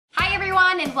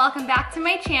everyone and welcome back to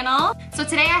my channel. So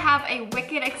today I have a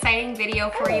wicked exciting video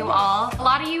for you all. A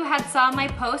lot of you had saw my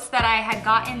post that I had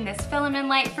gotten this Filimin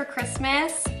light for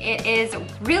Christmas. It is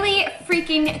really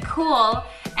freaking cool,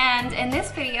 and in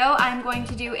this video I'm going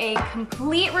to do a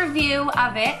complete review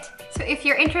of it. So if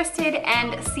you're interested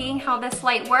in seeing how this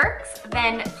light works,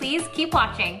 then please keep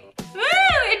watching. Woo,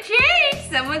 it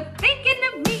changed! Someone's thinking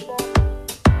of me.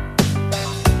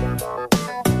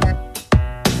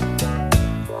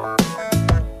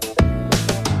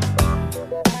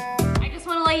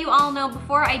 You all know,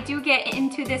 before I do get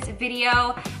into this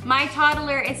video, my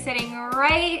toddler is sitting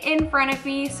right in front of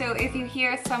me, so if you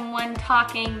hear someone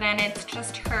talking, then it's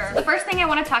just her. The first thing I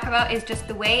want to talk about is just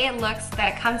the way it looks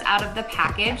that it comes out of the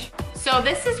package. So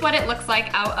this is what it looks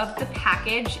like out of the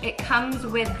package. It comes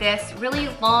with this really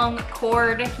long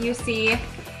cord, you see.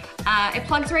 It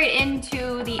plugs right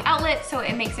into the outlet, so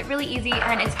it makes it really easy,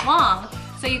 and it's long,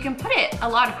 so you can put it a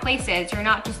lot of places. You're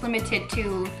not just limited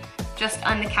to just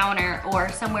on the counter or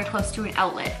somewhere close to an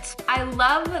outlet. I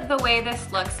love the way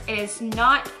this looks. It is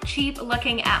not cheap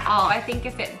looking at all. I think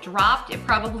if it dropped, it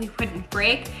probably wouldn't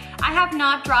break. I have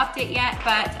not dropped it yet,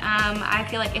 but I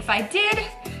feel like if I did,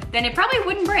 then it probably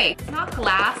wouldn't break. It's not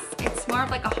glass, it's more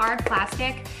of like a hard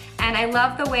plastic, and I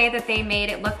love the way that they made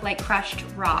it look like crushed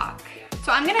rock.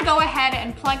 So I'm gonna go ahead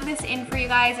and plug this in for you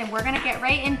guys, and we're gonna get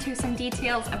right into some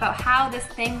details about how this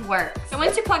thing works. So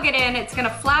once you plug it in, it's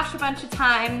gonna flash a bunch of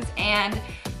times, and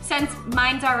since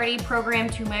mine's already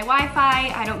programmed to my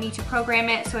Wi-Fi, I don't need to program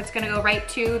it, so it's gonna go right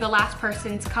to the last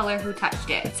person's color who touched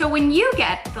it. So when you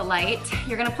get the light,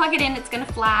 you're gonna plug it in, it's gonna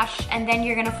flash, and then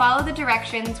you're gonna follow the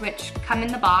directions which come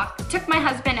in the box. It took my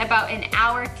husband about an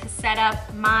hour to set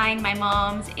up mine, my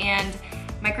mom's, and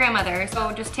my grandmother,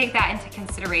 so just take that into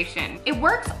consideration. It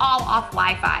works all off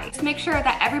Wi-Fi. Just make sure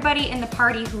that everybody in the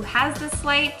party who has this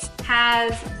light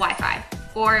has Wi-Fi,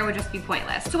 or it would just be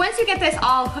pointless. So once you get this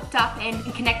all hooked up and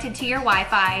connected to your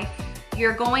Wi-Fi,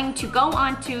 you're going to go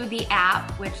onto the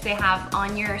app, which they have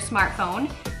on your smartphone,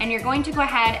 and you're going to go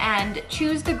ahead and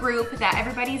choose the group that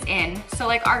everybody's in. So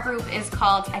like our group is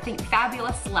called, I think,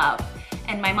 Fabulous Love,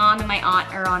 and my mom and my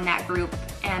aunt are on that group,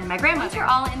 and my grandmother. Once you're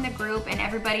all in the group and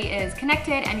everybody is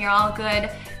connected and you're all good,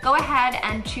 go ahead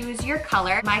and choose your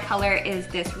color. My color is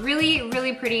this really,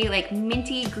 really pretty like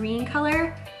minty green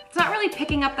color. It's not really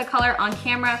picking up the color on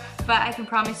camera, but I can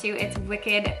promise you it's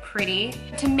wicked pretty.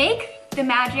 To make the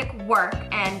magic work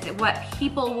and what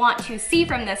people want to see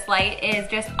from this light is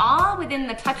just all within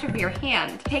the touch of your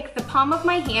hand. Take the palm of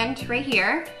my hand right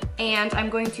here, and I'm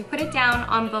going to put it down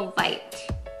on the light.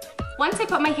 Once I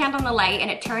put my hand on the light and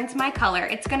it turns my color,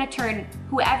 it's gonna turn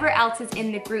whoever else is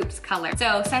in the group's color.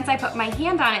 So since I put my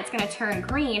hand on it, it's gonna turn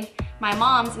green. My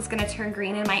mom's is gonna turn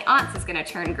green, and my aunt's is gonna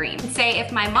turn green. Say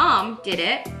if my mom did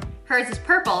it, hers is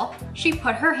purple, she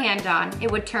put her hand on, it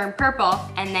would turn purple,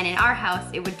 and then in our house,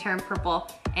 it would turn purple,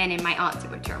 and in my aunt's, it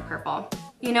would turn purple.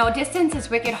 You know, distance is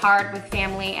wicked hard with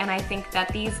family, and I think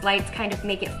that these lights kind of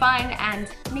make it fun and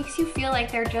makes you feel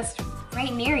like they're just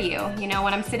right near you. You know,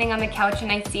 when I'm sitting on the couch and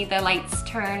I see the lights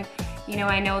turn, you know,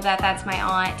 I know that that's my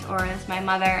aunt or it's my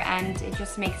mother, and it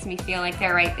just makes me feel like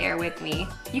they're right there with me.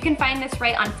 You can find this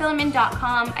right on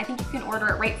Filimin.com. I think you can order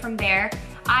it right from there.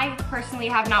 I personally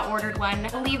have not ordered one.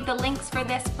 I'll leave the links for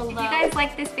this below. If you guys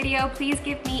like this video, please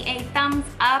give me a thumbs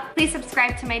up. Please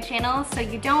subscribe to my channel so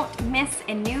you don't miss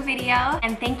a new video.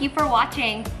 And thank you for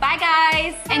watching. Bye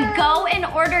guys! And go and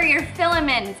order your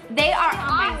Filimins. They are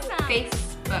on my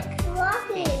Facebook.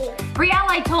 Brielle,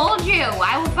 I told you.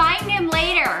 I will find him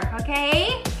later,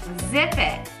 okay? Zip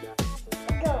it.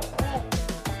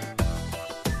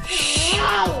 Shh!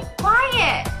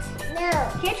 Quiet! No.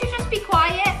 Can't you just be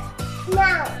quiet?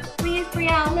 No. Please,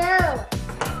 Brielle. No.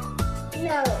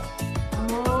 No.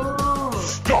 Oh.